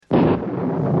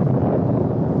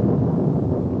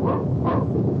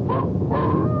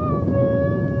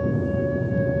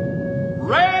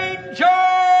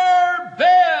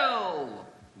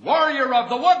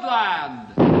the Woodland.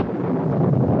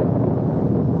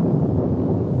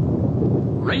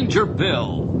 Ranger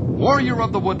Bill, warrior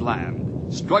of the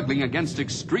woodland, struggling against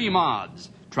extreme odds,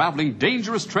 traveling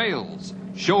dangerous trails,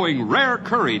 showing rare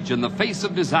courage in the face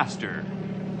of disaster.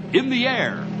 In the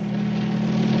air.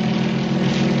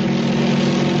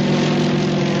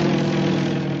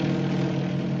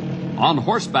 On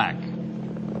horseback.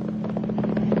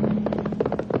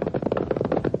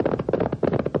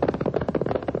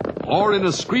 Or in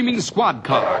a screaming squad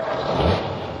car.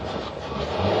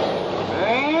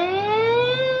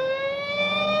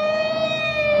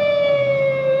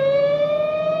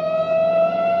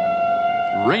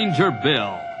 Ranger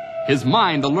Bill, his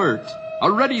mind alert,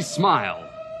 a ready smile,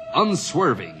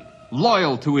 unswerving,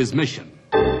 loyal to his mission.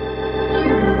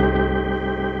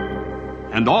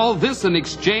 And all this in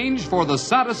exchange for the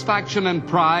satisfaction and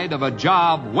pride of a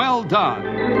job well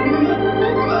done.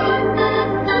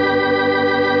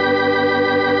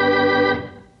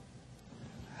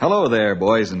 Hello there,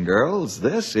 boys and girls.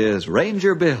 This is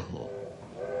Ranger Bill.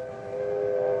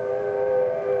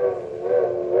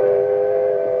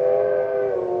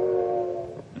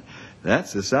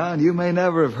 That's a sound you may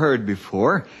never have heard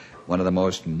before. One of the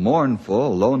most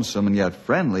mournful, lonesome, and yet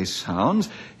friendly sounds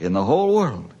in the whole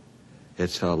world.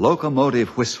 It's a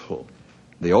locomotive whistle,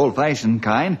 the old-fashioned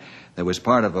kind that was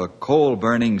part of a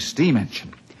coal-burning steam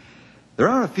engine. There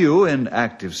are a few in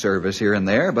active service here and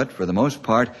there, but for the most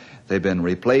part, they've been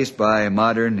replaced by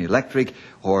modern electric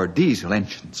or diesel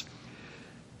engines.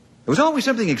 There was always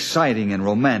something exciting and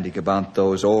romantic about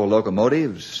those old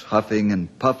locomotives, huffing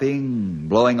and puffing,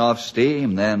 blowing off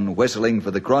steam, then whistling for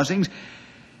the crossings.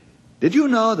 Did you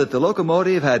know that the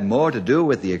locomotive had more to do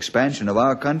with the expansion of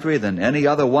our country than any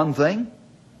other one thing?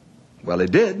 Well,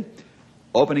 it did,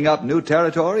 opening up new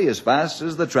territory as fast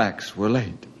as the tracks were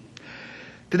laid.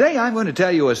 Today I'm going to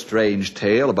tell you a strange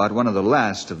tale about one of the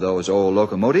last of those old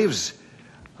locomotives.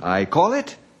 I call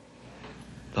it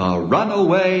the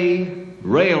Runaway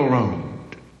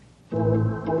Railroad.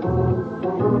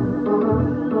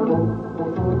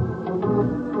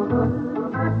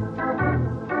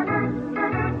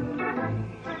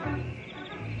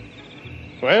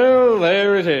 Well,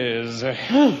 there it is.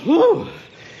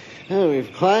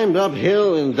 We've climbed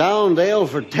uphill and down dale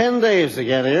for 10 days to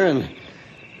get here, and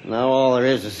now all there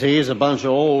is to see is a bunch of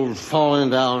old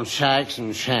falling down shacks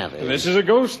and shanties. This is a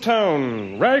ghost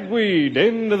town. Ragweed,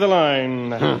 end of the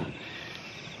line.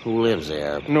 Who lives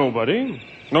there? Nobody.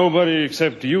 Nobody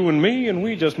except you and me, and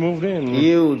we just moved in.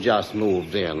 You just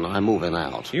moved in. I'm moving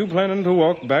out. You planning to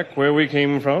walk back where we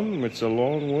came from? It's a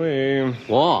long way.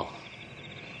 Walk?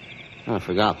 I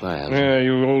forgot that. Yeah,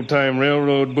 you old-time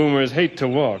railroad boomers hate to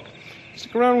walk.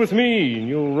 Stick around with me, and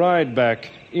you'll ride back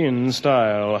in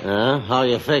style. How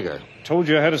you figure? Told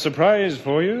you I had a surprise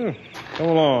for you. Come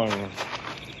along.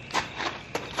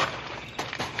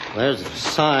 There's a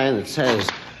sign that says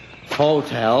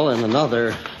hotel and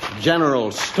another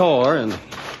general store, and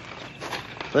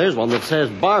there's one that says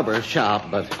barber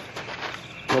shop, but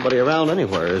nobody around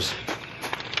anywhere.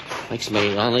 Makes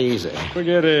me uneasy.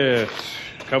 Forget it.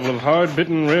 A couple of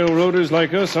hard-bitten railroaders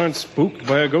like us aren't spooked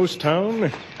by a ghost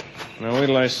town. Now wait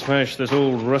till I smash this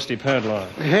old rusty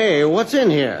padlock. Hey, what's in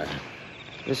here?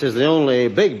 This is the only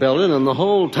big building in the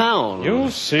whole town. You'll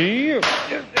see.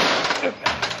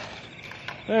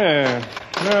 There.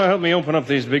 Now help me open up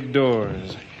these big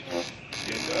doors.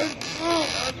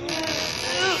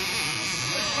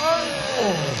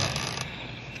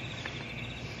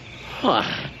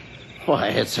 Why,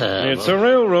 it's a... It's a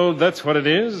railroad, that's what it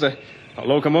is. A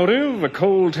locomotive, a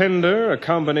coal tender, a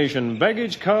combination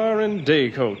baggage car, and day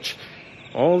coach.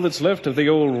 All that's left of the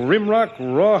old Rimrock,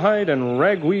 Rawhide, and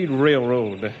Ragweed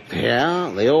Railroad. Yeah,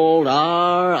 the old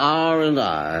R, and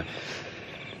R.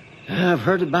 I've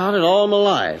heard about it all my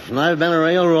life, and I've been a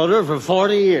railroader for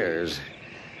 40 years.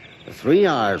 The 3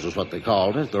 R's was what they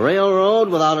called it. The railroad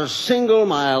without a single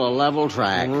mile of level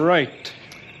track. Right.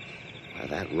 Why,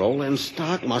 that rolling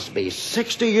stock must be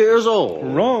 60 years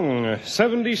old. Wrong.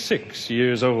 76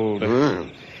 years old.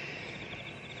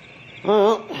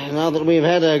 Well, now that we've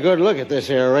had a good look at this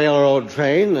here railroad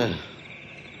train,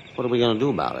 what are we going to do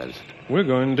about it? We're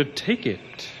going to take it.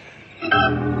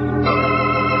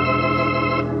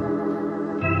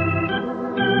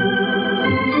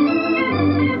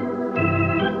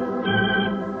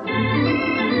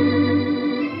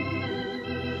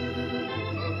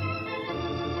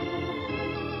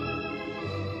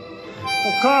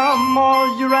 Come,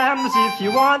 all you ramblers, if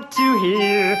you want to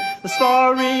hear the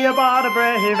story about a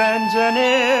brave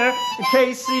engineer.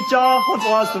 Casey Jones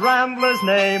was the Rambler's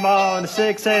name. On a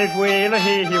 6-8-wheeler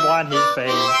he won his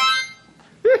fame.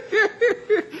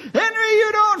 Henry,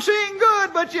 you don't sing good.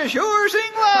 but you sure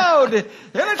sing loud. Then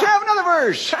let's have another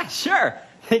verse. Sure.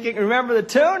 Think you can remember the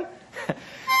tune?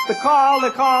 They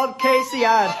called Casey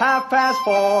at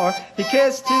 4:30. He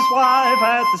kissed his wife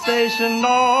at the station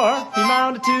door. He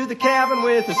mounted to the cabin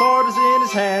with his orders in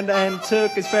his hand and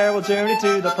took his farewell journey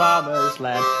to the promised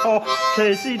land. Oh,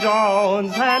 Casey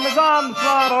Jones, hand is on the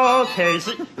throttle,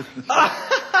 Casey.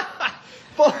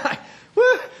 Boy,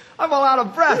 I'm all out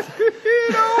of breath.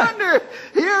 No wonder.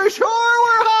 You sure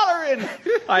were hollering.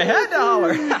 I had to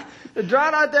holler to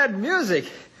drown out that music.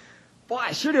 Boy,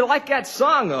 I sure do like that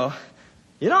song, though.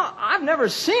 You know, I've never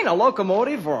seen a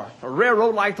locomotive or a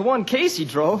railroad like the one Casey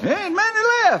drove. Ain't many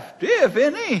left, if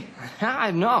any. I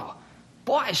know.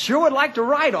 Boy, I sure would like to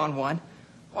ride on one.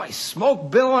 Boy, smoke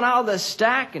billowing out of the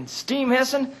stack and steam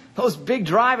hissing, those big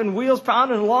driving wheels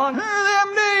pounding along.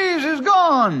 Them days is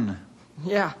gone.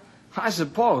 Yeah, I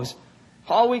suppose.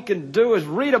 All we can do is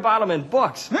read about them in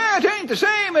books. It ain't the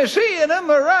same as seeing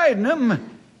them or riding them.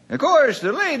 Of course,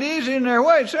 the ladies in their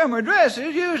white summer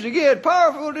dresses used to get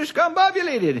powerful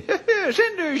discombobulated.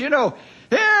 Cinders, you know.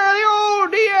 There, the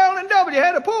old D.L.N.W.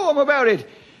 had a poem about it.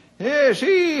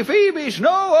 See Phoebe Snow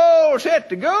all set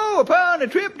to go upon a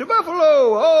trip to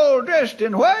Buffalo, all dressed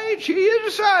in white. She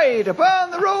is a sight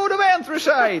upon the road of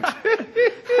anthracite.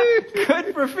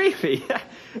 Good for Phoebe.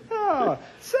 Oh,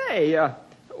 say,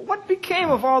 what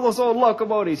became of all those old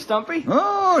locomotives, Stumpy?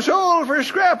 Oh, sold for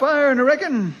scrap iron, I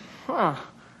reckon. Huh.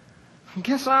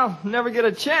 Guess I'll never get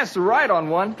a chance to ride on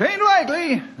one. Tain't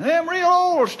likely. Them real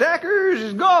old stackers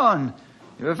is gone.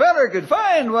 If a feller could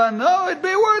find one, though, it'd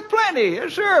be worth plenty.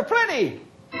 Yes, sir, plenty.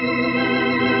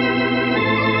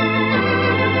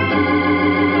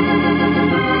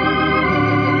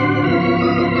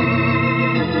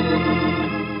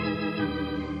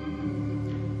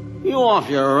 You off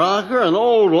your rocker? An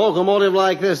old locomotive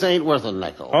like this ain't worth a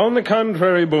nickel. On the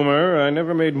contrary, Boomer, I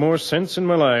never made more sense in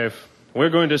my life. We're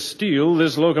going to steal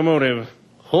this locomotive.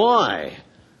 Why?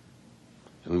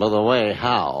 And by the way,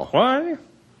 how? Why?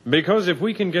 Because if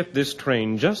we can get this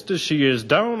train just as she is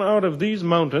down out of these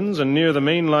mountains and near the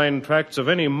main line tracks of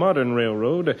any modern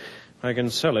railroad, I can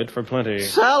sell it for plenty.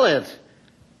 Sell it?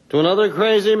 To another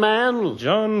crazy man?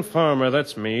 John Farmer,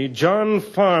 that's me. John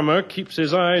Farmer keeps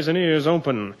his eyes and ears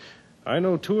open. I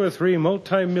know 2 or 3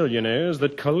 multimillionaires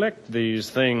that collect these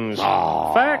things.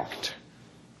 Oh. Fact.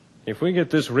 If we get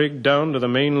this rig down to the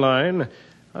main line,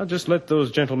 I'll just let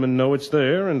those gentlemen know it's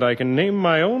there, and I can name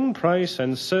my own price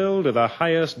and sell to the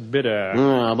highest bidder.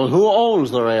 Yeah, but who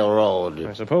owns the railroad?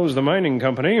 I suppose the mining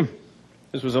company.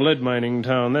 This was a lead mining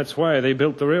town. That's why they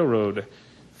built the railroad.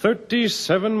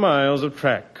 37 miles of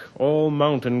track, all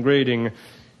mountain grading.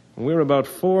 We're about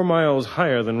 4 miles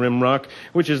higher than Rimrock,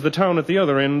 which is the town at the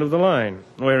other end of the line,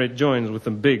 where it joins with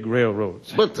the big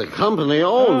railroads. But the company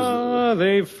owns...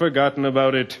 They've forgotten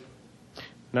about it.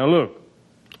 Now look,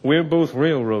 we're both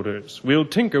railroaders. We'll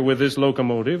tinker with this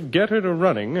locomotive, get her to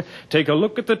running, take a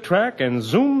look at the track, and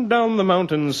zoom down the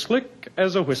mountain slick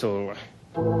as a whistle.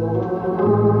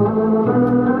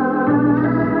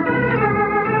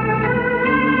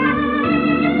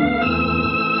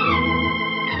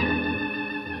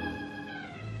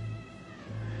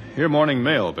 Your morning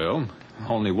mail, Bill.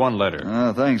 Only one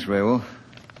letter. Thanks, Raywolf.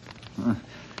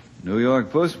 New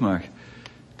York postmark.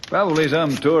 Probably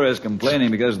some tourist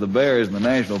complaining because the bears in the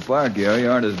national park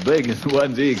area aren't as big as the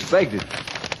ones he expected.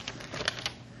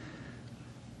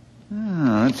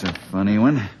 That's a funny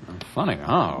one. Funny,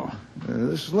 how?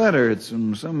 This letter, it's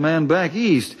from some man back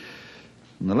east.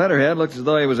 And the letterhead looks as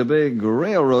though he was a big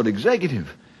railroad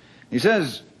executive. He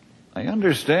says, I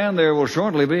understand there will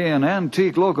shortly be an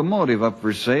antique locomotive up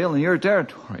for sale in your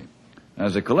territory.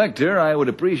 As a collector, I would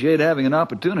appreciate having an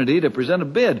opportunity to present a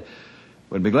bid.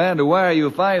 Would be glad to wire you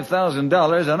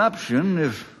 $5,000 on option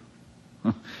if...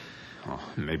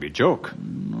 Maybe a joke.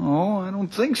 No, I don't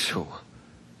think so.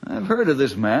 I've heard of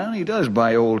this man. He does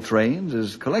buy old trains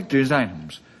as collector's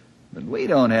items. But we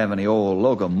don't have any old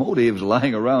locomotives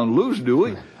lying around loose, do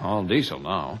we? All diesel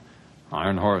now.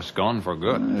 Iron horse gone for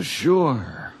good.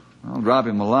 Sure. I'll drop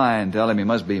him a line, tell him he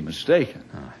must be mistaken.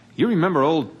 You remember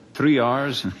old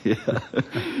 3Rs? Yeah.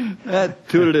 That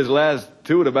tooted his last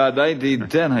toot about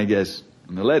 1910, I guess.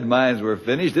 When the lead mines were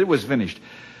finished, it was finished.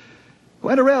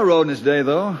 Quite a railroad in its day,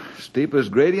 though. Steepest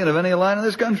gradient of any line in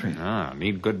this country.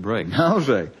 Need good brake. I'll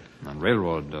say. And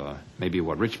railroad, maybe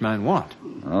what rich men want.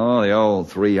 Oh, the old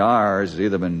 3Rs has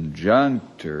either been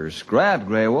junked or scrapped,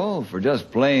 Grey Wolf, or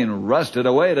just plain rusted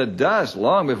away to dust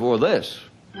long before this.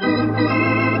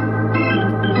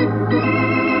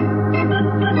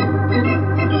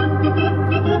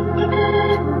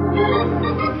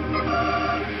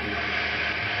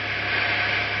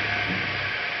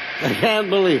 can't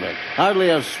believe it. Hardly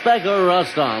a speck of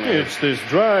rust on it. It's this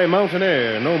dry mountain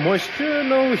air. No moisture,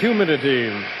 no humidity.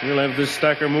 We'll have this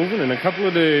stacker moving in a couple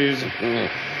of days.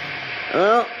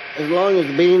 Well, as long as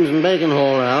the beans and bacon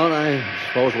hold out, I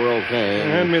suppose we're okay.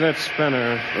 Hand me that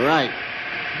spanner. Right.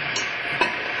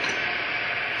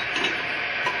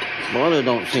 Boiler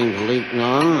don't seem to leak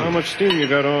none. How much steam you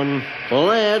got on?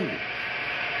 Full ahead.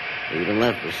 Even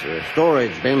left us a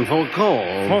storage bin full of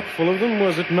coal. Pot full of them,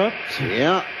 was it not?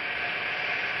 Yeah.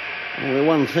 Only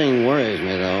one thing worries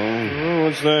me, though. Oh,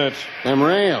 what's that? Them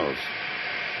rails.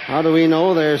 How do we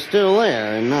know they're still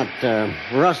there and not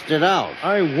rusted out?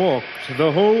 I walked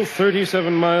the whole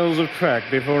 37 miles of track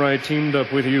before I teamed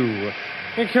up with you.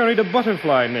 I carried a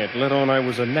butterfly net, let on I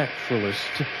was a naturalist.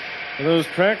 Those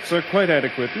tracks are quite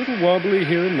adequate. Little wobbly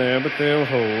here and there, but they'll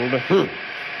hold.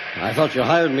 I thought you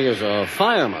hired me as a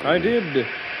fireman. I did.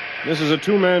 This is a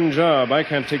two-man job. I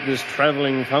can't take this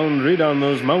traveling foundry down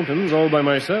those mountains all by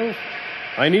myself.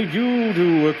 I need you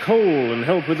to coal and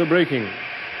help with the braking.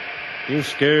 You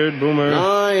scared, Boomer?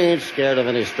 No, I ain't scared of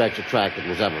any stretch of track that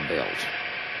was ever built.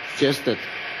 It's just that,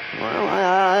 well,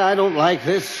 I don't like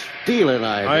this stealing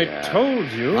idea. I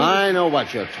told you. I know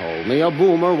what you told me. A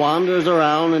boomer wanders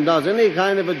around and does any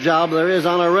kind of a job there is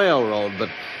on a railroad, but,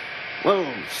 well,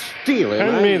 stealing...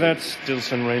 Hand me that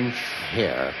Stilson wrench.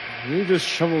 Here. You just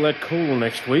shovel that coal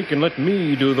next week and let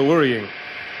me do the worrying.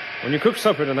 When you cook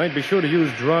supper tonight, be sure to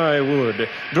use dry wood.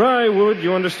 Dry wood,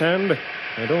 you understand?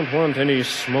 I don't want any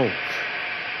smoke.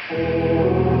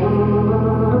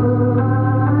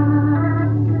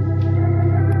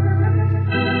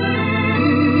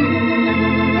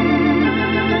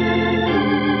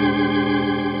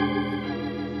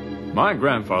 My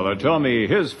grandfather tell me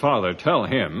his father tell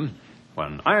him,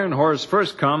 when Iron Horse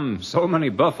first come, so many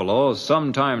buffalo,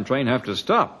 sometime train have to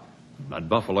stop. Let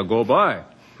buffalo go by.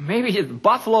 Maybe the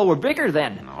buffalo were bigger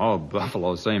then. No,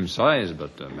 buffalo same size,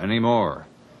 but many more.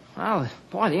 Well,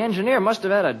 boy, the engineer must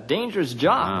have had a dangerous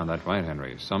job. Ah, that's right,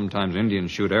 Henry. Sometimes Indians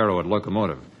shoot arrow at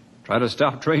locomotive. Try to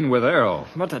stop train with arrow.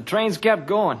 But the trains kept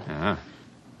going. Yeah.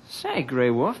 Say, Grey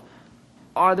Wolf,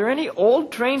 are there any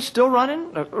old trains still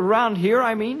running? Around here,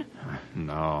 I mean?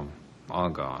 No, all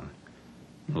gone.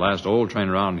 The last old train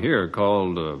around here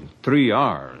called 3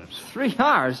 R's. 3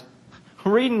 hours?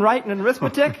 Reading, writing, and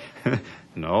arithmetic?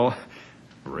 No.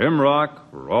 Rimrock,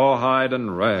 rawhide,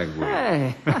 and ragweed.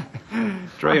 Hey.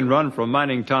 Train run from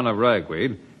mining town of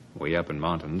ragweed, way up in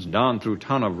mountains, down through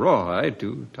town of rawhide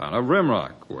to town of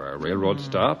Rimrock, where railroad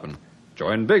stop and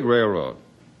join big railroad.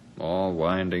 All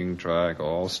winding track,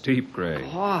 all steep grade.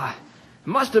 Boy, it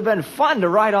must have been fun to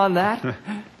ride on that.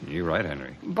 You're right,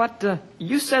 Henry. But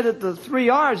you said that the 3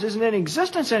 R's isn't in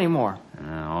existence anymore.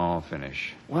 All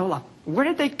finish. Well, where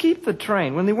did they keep the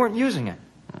train when they weren't using it?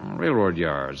 Railroad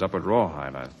yards up at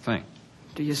Rawhide, I think.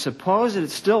 Do you suppose that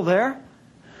it's still there?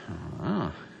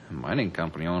 A mining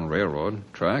company owned railroad,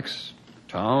 tracks,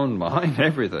 town, mine,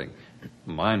 everything.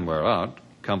 Mine wear out,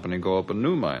 company go up a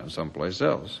new mine someplace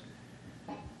else.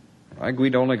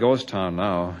 Ragweed only ghost town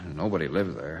now. Nobody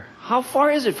lives there. How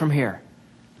far is it from here?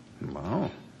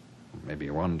 Well, maybe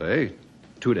 1 day,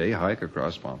 2-day hike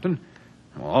across mountain,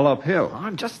 all uphill. Oh,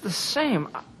 just the same.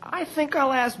 I think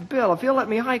I'll ask Bill if he'll let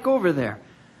me hike over there.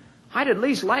 I'd at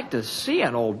least like to see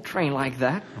an old train like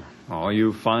that. All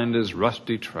you find is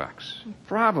rusty tracks.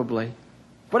 Probably.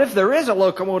 But if there is a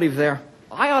locomotive there,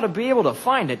 I ought to be able to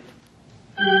find it.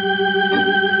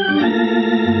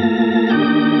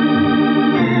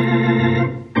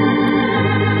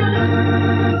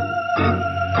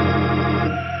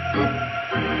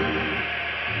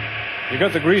 You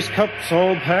got the grease cups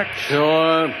all packed?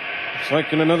 Sure. Looks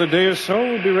like in another day or so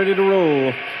we'll be ready to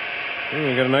roll. Well,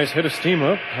 we got a nice head of steam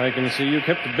up. I can see you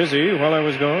kept busy while I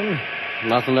was gone.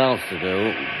 Nothing else to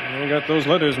do. I got those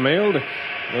letters mailed.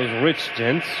 Those rich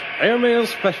gents. Airmail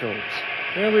specials.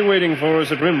 They'll be waiting for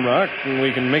us at Rimrock, and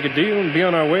we can make a deal and be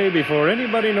on our way before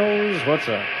anybody knows what's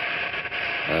up.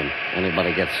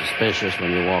 Anybody get suspicious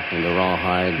when you walk into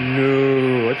Rawhide?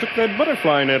 No, I took that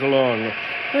butterfly net along.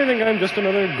 I think I'm just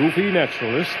another goofy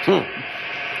naturalist.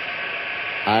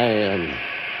 I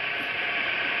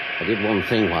did one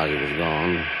thing while he was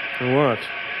gone. What?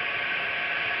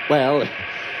 Well, it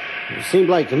seemed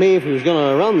like to me if we was going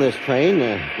to run this train,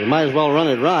 we might as well run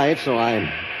it right, so I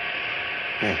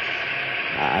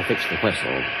fixed the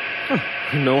whistle.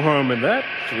 No harm in that.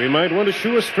 We might want to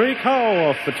shoo a stray cow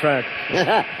off the track.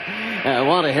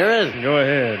 Want to hear it? Go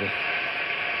ahead.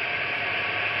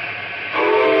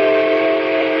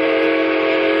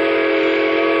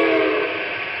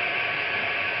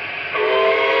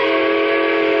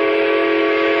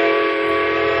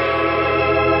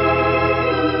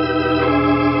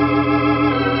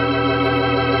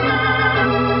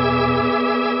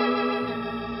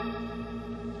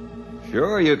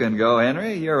 Sure, you can go,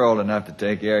 Henry. You're old enough to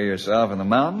take care of yourself in the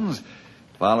mountains.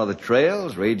 Follow the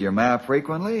trails, read your map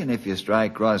frequently, and if you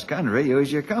strike cross-country, use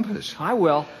your compass. I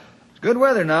will. It's good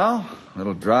weather now. A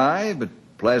little dry, but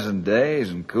pleasant days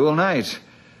and cool nights.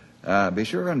 Be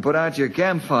sure and put out your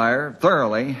campfire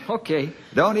thoroughly. Okay.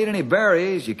 Don't eat any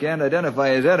berries you can't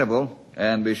identify as edible.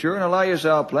 And be sure and allow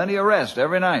yourself plenty of rest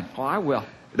every night. Oh, I will.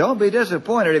 Don't be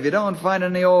disappointed if you don't find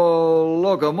any old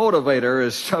locomotivator,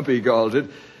 as Stumpy calls it.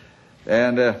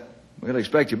 And we'll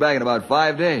expect you back in about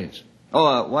 5 days.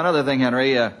 Oh, one other thing,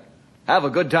 Henry. Have a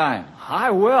good time.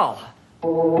 I will.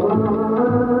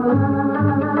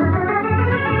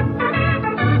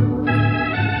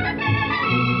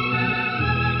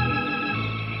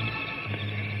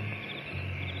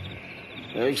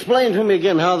 Explain to me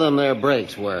again how them there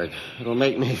brakes work. It'll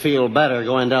make me feel better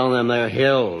going down them there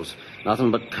hills.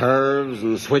 Nothing but curves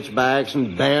and switchbacks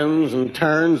and bends and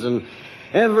turns and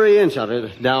every inch of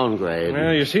it downgrade.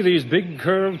 Well, you see these big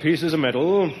curved pieces of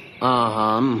metal?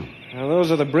 Uh-huh. Now,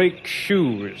 those are the brake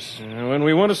shoes. When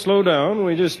we want to slow down,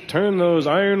 we just turn those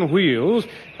iron wheels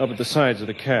up at the sides of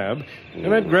the cab,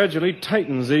 and that gradually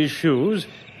tightens these shoes,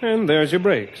 and there's your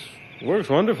brakes. Works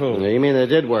wonderful. You mean they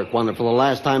did work wonderful the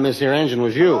last time this here engine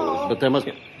was used, but there must...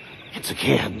 It's a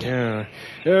kid. Yeah.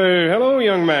 Hello,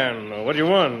 young man. What do you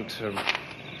want?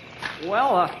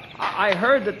 Well, I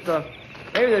heard that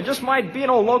maybe there just might be an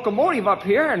old locomotive up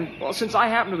here, and, well, since I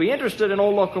happen to be interested in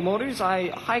old locomotives, I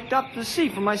hiked up to see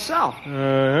for myself. Go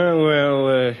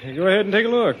ahead and take a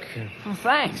look. Well,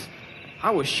 thanks. I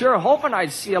was sure hoping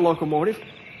I'd see a locomotive.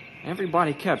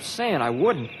 Everybody kept saying I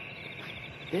wouldn't.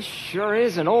 This sure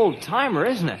is an old-timer,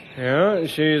 isn't it? Yeah,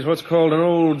 she's what's called an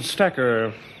old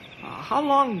stacker. How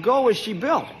long ago was she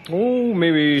built? Oh,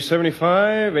 maybe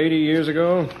 75, 80 years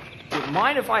ago. Do you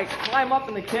mind if I climb up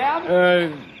in the cab?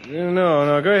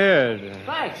 No, go ahead.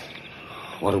 Thanks.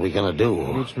 What are we going to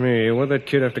do? It's me. What'd that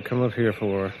kid have to come up here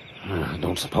for?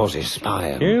 Don't suppose he's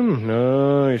spying. Him?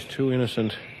 No, he's too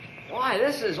innocent. Why,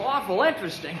 this is awful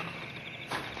interesting.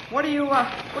 What are you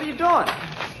doing?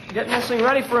 Getting this thing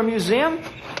ready for a museum?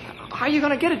 How are you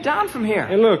going to get it down from here?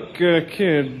 Hey, look,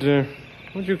 kid,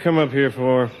 what'd you come up here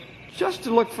for? Just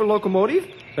to look for locomotive.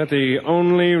 Is that the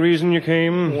only reason you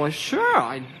came? Well,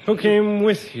 sure, Who came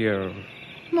with you?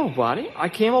 Nobody. I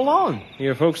came alone.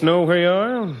 Your folks know where you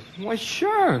are? Why,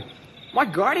 sure. My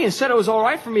guardian said it was all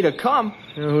right for me to come.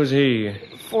 Who's he?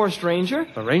 Forest ranger.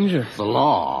 A ranger? The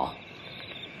law.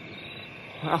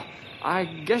 Well, I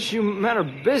guess you men are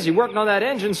busy working on that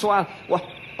engine, so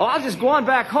I'll just go on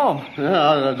back home.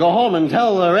 Go home and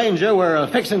tell the ranger we're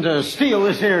fixing to steal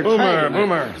this here train.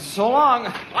 Boomer. So long.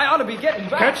 I ought to be getting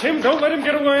back. Catch him. Don't let him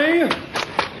get away.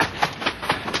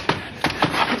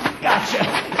 Gotcha.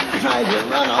 Tried to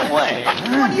run away.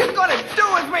 What are you going to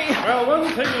do with me? Well,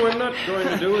 one thing we're not going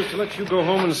to do is to let you go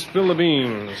home and spill the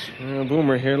beans.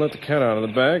 Boomer here let the cat out of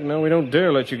the bag. Now we don't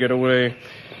dare let you get away.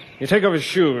 You take off his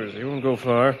shoes. He won't go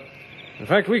far. In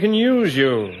fact, we can use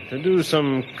you to do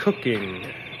some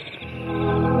cooking.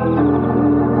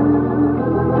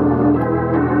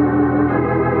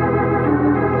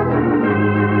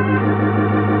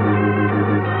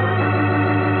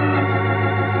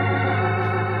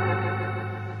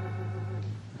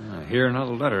 Here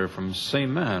another letter from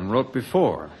same man wrote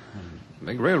before.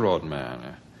 Big railroad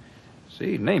man.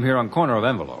 See, name here on corner of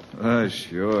envelope.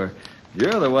 Sure.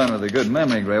 You're the one with a good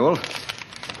memory, Grable.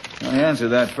 I answered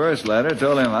that first letter,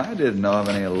 told him I didn't know of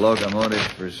any locomotives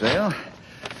for sale.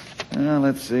 Well,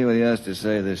 let's see what he has to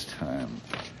say this time.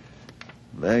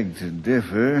 Beg to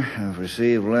differ. I've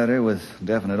received letter with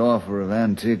definite offer of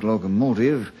antique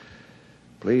locomotive.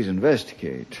 Please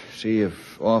investigate. See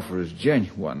if offer is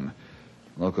genuine.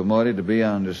 Locomotive to be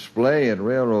on display at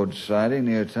railroad siding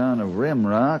near town of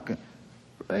Rimrock.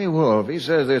 Hey, Wolf, he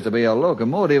says there's to be a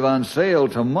locomotive on sale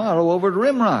tomorrow over at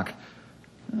Rimrock.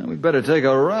 We'd better take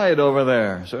a ride over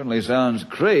there. Certainly sounds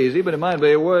crazy, but it might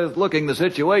be worth looking the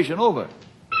situation over.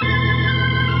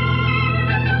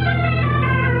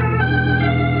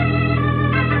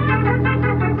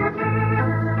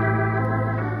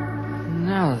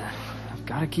 Now then, I've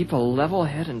got to keep a level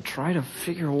head and try to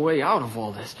figure a way out of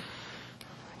all this.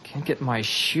 I can't get my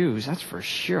shoes, that's for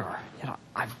sure. Yet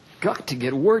I've got to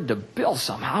get word to Bill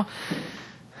somehow.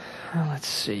 Well, let's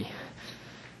see.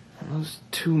 Those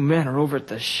two men are over at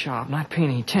the shop, not paying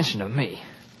any attention to me.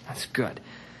 That's good.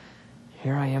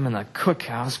 Here I am in the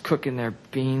cookhouse, cooking their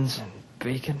beans and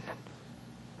bacon.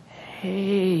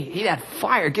 Hey, that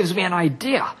fire gives me an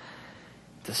idea.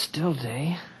 It's a still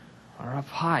day. We're up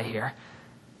high here.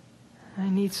 I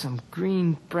need some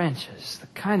green branches, the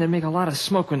kind that make a lot of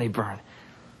smoke when they burn.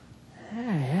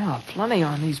 Yeah, plenty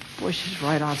on these bushes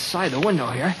right outside the window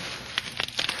here.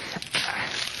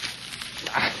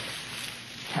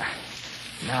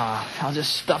 Now, I'll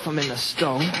just stuff them in the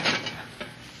stove.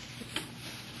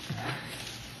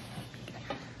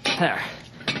 There.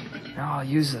 Now I'll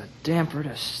use a damper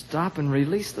to stop and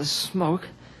release the smoke.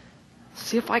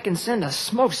 See if I can send a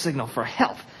smoke signal for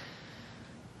help.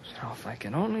 So if I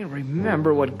can only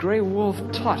remember what Grey Wolf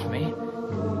taught me.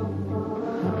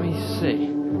 Let me see.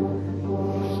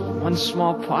 One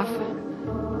small puff.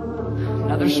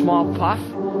 Another small puff.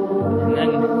 And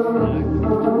then...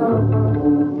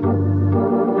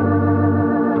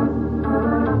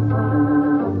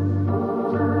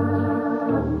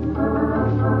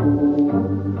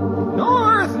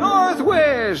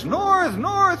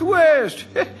 Northwest.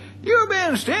 You've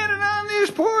been standing on this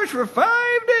porch for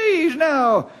 5 days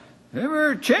now.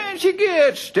 Every chance you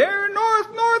get, staring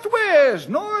northwest.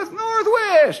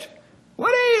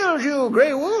 What ails you,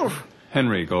 Grey Wolf?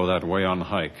 Henry go that way on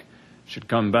hike. Should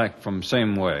come back from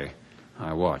same way.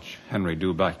 I watch. Henry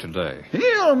do back today.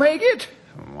 He'll make it.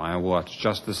 I watch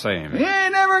just the same. He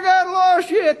ain't never got lost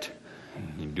yet.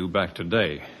 He do back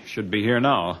today. Should be here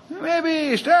now.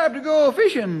 Maybe stop to go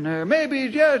fishing. Maybe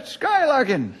just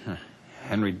skylarking.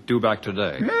 Henry do back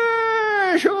today.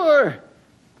 Yeah, sure.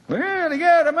 Well, he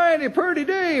got a mighty pretty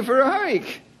day for a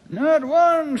hike. Not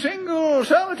one single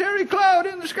solitary cloud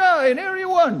in the sky, nary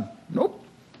one. Nope.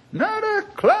 Not a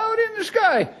cloud in the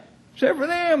sky. Except for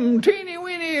them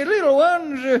teeny-weeny little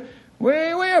ones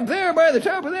way up there by the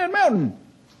top of that mountain.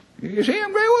 You see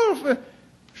 'em, Grey Wolf?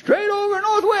 Straight over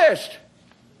northwest.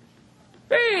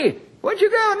 Hey, what you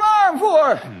got an arm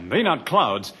for? They not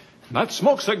clouds. That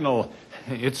smoke signal.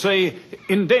 It say,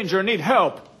 in danger, need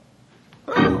help.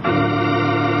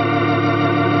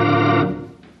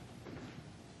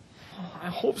 I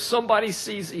hope somebody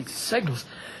sees these signals.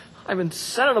 I've been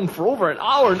sending them for over an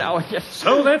hour now.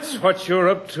 So that's what you're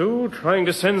up to, trying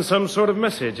to send some sort of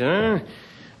message, huh?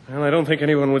 Well, I don't think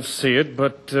anyone would see it,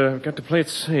 but I've got to play it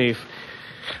safe.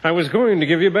 I was going to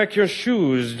give you back your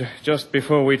shoes just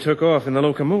before we took off in the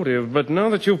locomotive, but now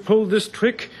that you've pulled this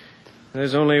trick,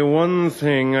 there's only one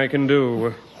thing I can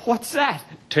do. What's that?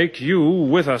 Take you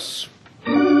with us.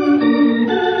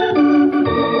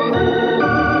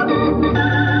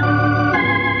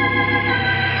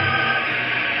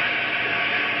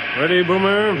 Ready,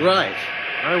 Boomer? Right.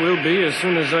 I will be as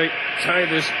soon as I tie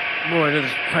this boy to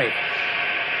this pipe.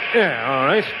 Yeah, all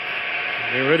right.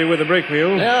 You ready with the brake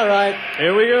wheel? Yeah, right.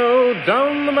 Here we go,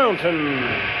 down the mountain.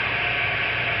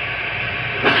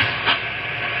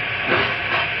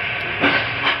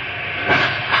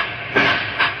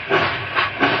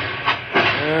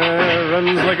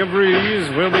 Runs like a breeze.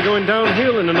 We'll be going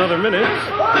downhill in another minute.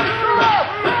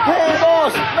 Hey,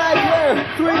 boss, back here.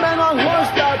 3 men on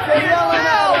horseback. They're yelling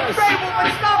at us. Grey Wolf,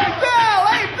 stop it, Bill!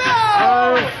 Hey, Bill!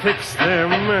 I'll fix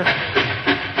them.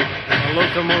 A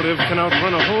locomotive can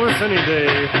outrun a horse any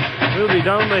day. We'll be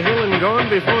down the hill and gone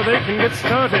before they can get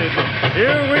started.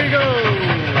 Here we go.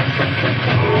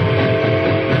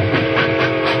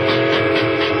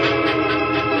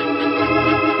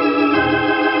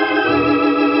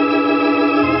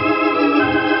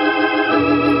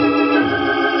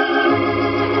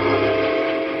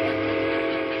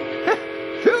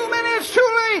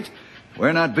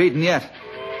 We're not beaten yet.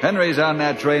 Henry's on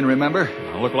that train, remember?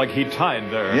 Look like he tied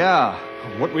there. Yeah.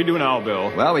 What we do now,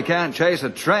 Bill? Well, we can't chase a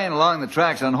train along the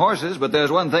tracks on horses, but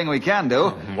there's one thing we can do.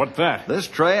 What that? This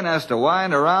train has to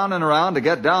wind around and around to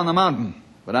get down the mountain.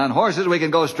 But on horses, we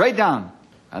can go straight down.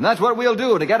 And that's what we'll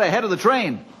do to get ahead of the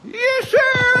train. Yes, sir!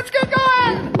 Let's get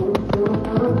going!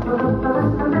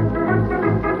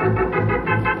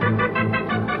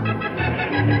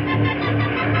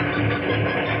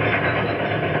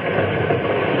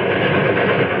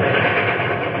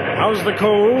 How's the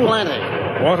coal?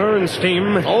 Plenty. Water and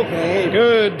steam? Okay.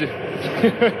 Good.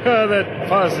 That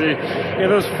posse. Yeah,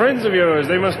 those friends of yours,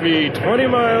 they must be 20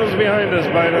 miles behind us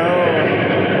by now.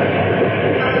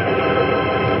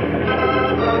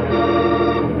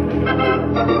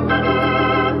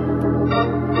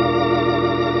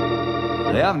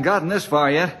 They haven't gotten this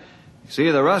far yet. You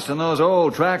see, the rust on those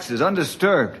old tracks is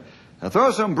undisturbed. Now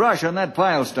throw some brush on that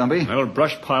pile, Stumpy. Well,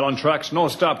 brush pile on tracks, no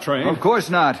stop train. Of course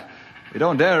not. We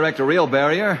don't dare erect a real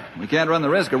barrier. We can't run the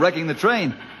risk of wrecking the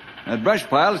train. That brush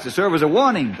pile is to serve as a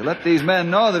warning to let these men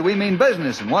know that we mean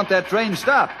business and want that train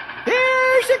stopped.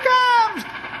 Here she comes!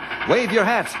 Wave your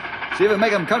hats. See if we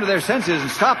make them come to their senses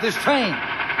and stop this train.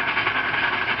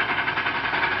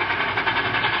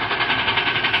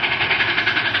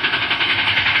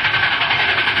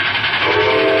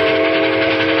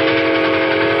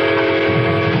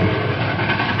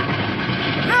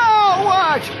 Now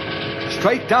watch!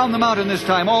 Straight down the mountain this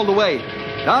time, all the way.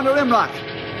 Down to Rimrock.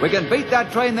 We can beat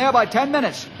that train there by 10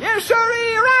 minutes. Yes,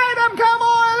 sirree. Ride 'em. Come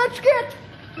on. Let's get.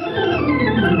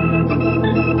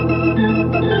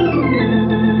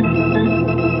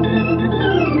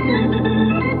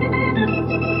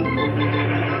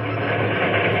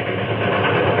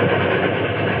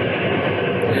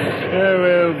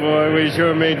 Well, boy, we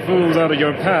sure made fools out of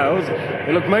your pals.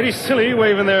 They look mighty silly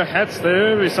waving their hats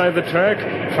there beside the track,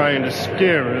 trying to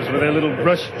scare us with their little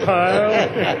brush pile.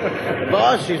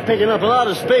 Boss, she's picking up a lot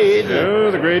of speed.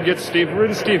 Oh, the grade gets steeper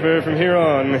and steeper from here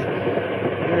on.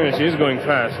 Yeah, she's going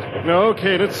fast. Now,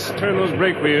 okay, let's turn those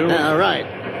brake wheels. All right.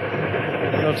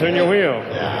 Now turn your wheel.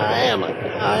 I am.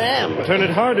 Turn it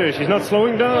harder. She's not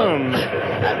slowing down.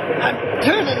 I'm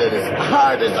turning it as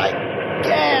hard as I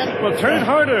can. Well, turn it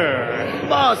harder.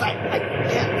 Boss, I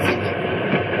can't seem to...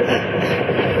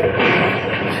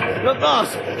 But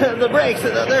boss, the brakes,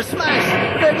 they're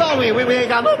smashed. They're gone. We ain't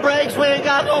got no brakes. We ain't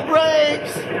got no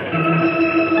brakes.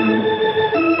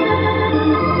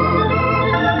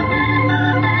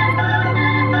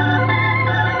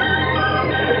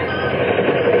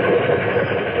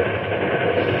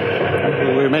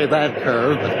 We made that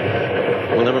curve,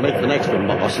 but we'll never make the next one,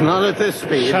 boss. Not at this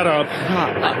speed. Shut up.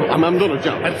 I'm going to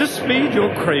jump. At this speed,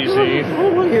 you're crazy.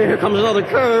 Oh, here comes another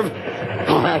curve.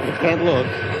 Oh, I can't look.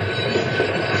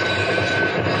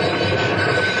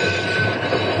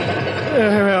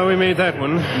 Well, we made that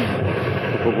one.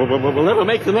 We'll never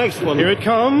make the next one. Here it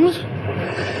comes.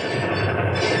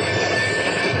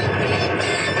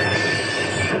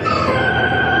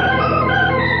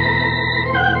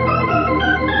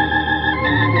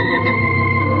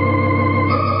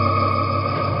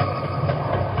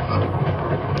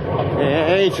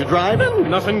 Ain't you driving?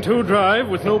 Nothing to drive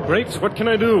with no brakes. What can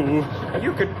I do?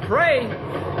 You could pray.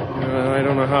 I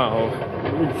don't know how.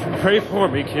 Pray for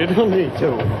me, kid. Me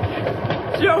too.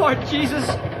 Dear Lord Jesus,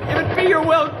 if it be your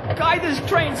will, guide this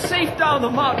train safe down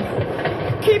the mountain.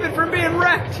 Keep it from being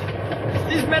wrecked.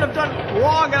 These men have done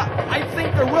wrong, and I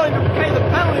think they're willing to pay the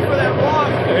penalty for that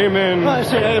wrong. Amen. I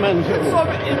say amen. So if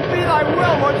it be thy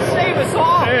will, Lord, save us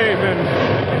all. Amen.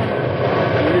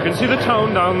 You can see the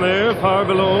town down there, far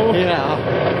below. Yeah.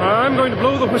 I'm going to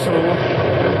blow the whistle.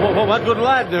 Well, what would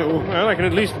that do? Well, I can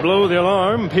at least blow the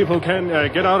alarm. People can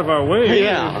get out of our way.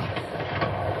 Yeah.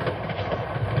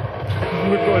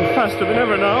 We're going faster than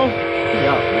ever now.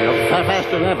 Yeah,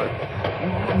 faster than ever.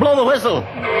 Blow the whistle.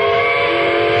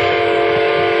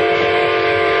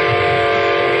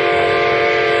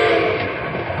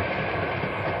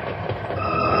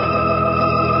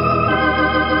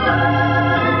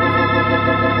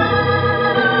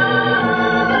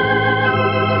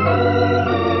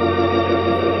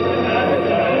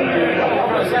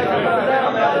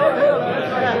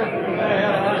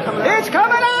 It's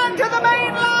coming on to the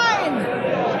main line.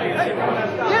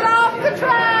 Get off the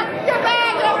track. Get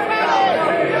back,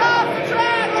 everybody. Get off the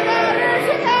track. Look out, here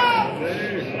she comes.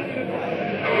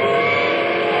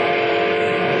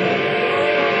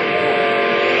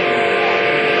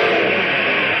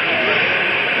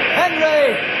 Henry!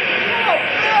 Oh,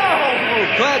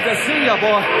 glad to see you,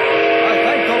 boy. I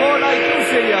thank the Lord I do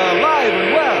see you alive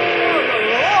and well. The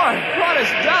Lord brought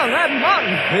us down that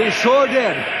mountain. He sure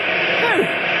did. Hey,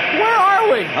 where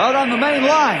are we? Out on the main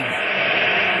line.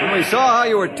 When we saw how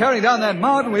you were tearing down that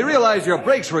mountain, we realized your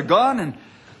brakes were gone, and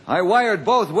I wired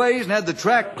both ways and had the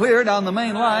track clear down the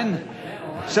main line.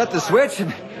 Set the switch,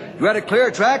 and you had a clear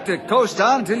track to coast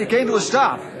on until you came to a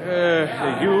stop.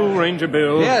 You, Ranger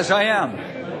Bill. Yes, I am.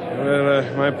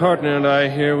 Well, my partner and I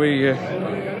here, we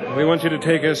want you to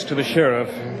take us to the sheriff.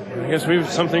 I guess we've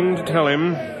something to tell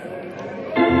him.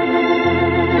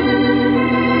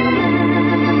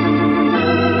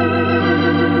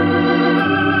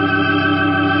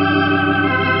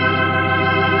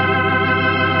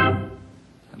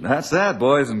 That's that,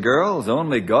 boys and girls.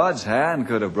 Only God's hand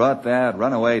could have brought that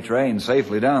runaway train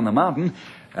safely down the mountain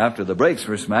after the brakes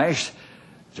were smashed.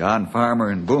 John Farmer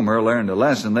and Boomer learned a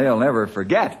lesson they'll never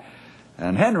forget.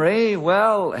 And Henry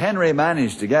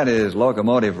managed to get his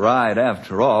locomotive ride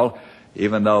after all,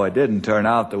 even though it didn't turn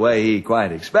out the way he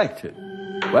quite expected.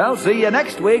 Well, see you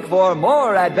next week for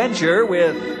more adventure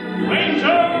with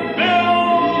Ranger!